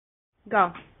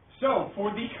Go. So,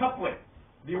 for the couplet,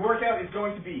 the workout is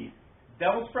going to be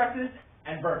devil's presses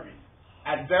and burpees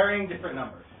at varying different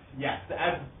numbers. Yes,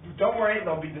 don't worry,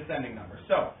 they'll be descending numbers.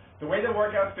 So, the way the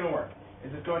workout's going to work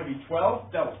is it's going to be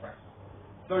 12 devil's presses,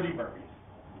 30 burpees,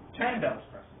 10 devil's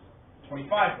presses,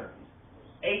 25 burpees,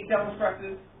 8 devil's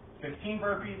presses, 15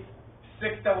 burpees,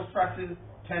 6 devil's presses,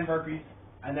 10 burpees,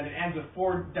 and then it ends with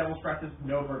 4 devil's presses,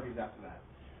 no burpees after that.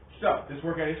 So, this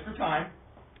workout is for time.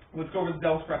 Let's go over the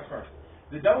devil's press first.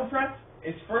 The devil's press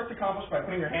is first accomplished by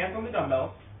putting your hands on the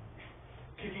dumbbells,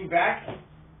 kicking back,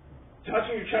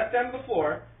 touching your chest down to the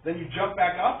floor, then you jump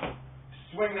back up,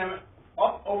 swing them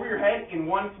up over your head in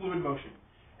one fluid motion.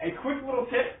 A quick little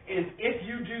tip is if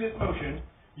you do this motion,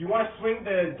 you want to swing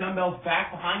the dumbbells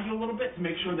back behind you a little bit to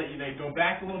make sure that they go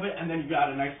back a little bit, and then you've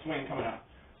got a nice swing coming up.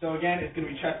 So again, it's going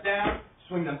to be chest down,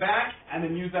 swing them back, and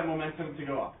then use that momentum to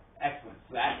go up. Excellent.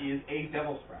 So that is a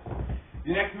devil's press.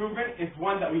 The next movement is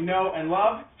one that we know and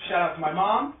love. Shout out to my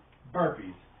mom,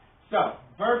 burpees. So,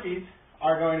 burpees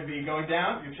are going to be going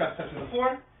down, your chest touching the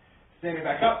floor, standing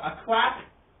back up, a clap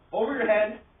over your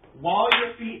head while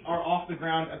your feet are off the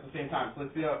ground at the same time. So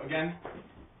let's do it again.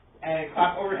 And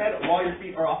clap overhead while your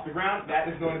feet are off the ground. That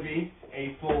is going to be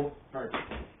a full burpee.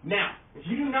 Now, if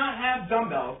you do not have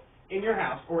dumbbells in your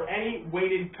house or any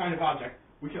weighted kind of object,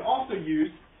 we can also use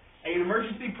an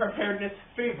emergency preparedness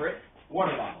favorite,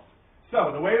 water bottle.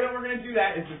 So the way that we're going to do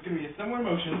that is it's going to be a similar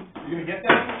motion. You're going to get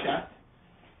down on your chest,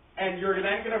 and you're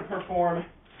then going to perform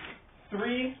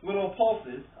 3 little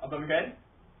pulses above your head,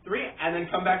 3, and then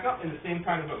come back up in the same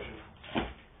kind of motion.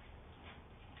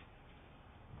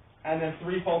 And then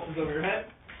 3 pulses over your head,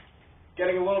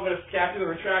 getting a little bit of scapular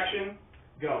retraction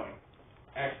going.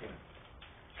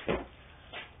 Excellent.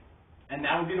 And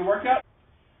that would be the workout.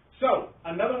 So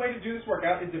another way to do this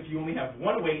workout is if you only have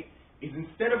one weight, is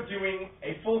instead of doing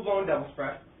a full-blown devil's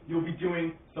press, you'll be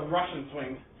doing some Russian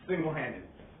swings single-handed.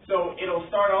 So it'll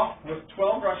start off with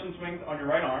 12 Russian swings on your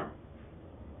right arm.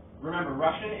 Remember,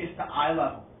 Russian is to eye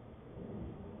level.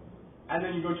 And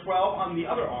then you go 12 on the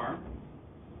other arm.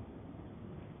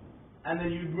 And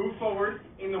then you move forward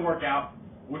in the workout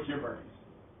with your burpees.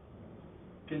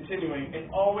 Continuing,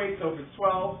 it's always, so if it's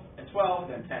 12 and 12,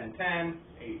 then 10 and 10,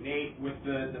 8 and 8 with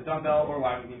the dumbbell, or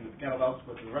why we need with the kettlebells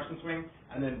with the Russian swing,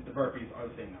 and then the burpees are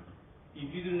the same number.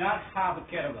 If you do not have a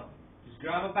kettlebell, just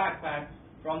grab a backpack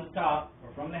from the top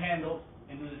or from the handles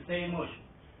and do the same motion.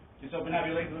 Just open up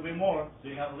your legs a little bit more so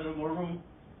you have a little more room,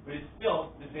 but it's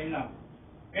still the same number.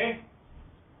 Okay?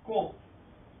 Cool.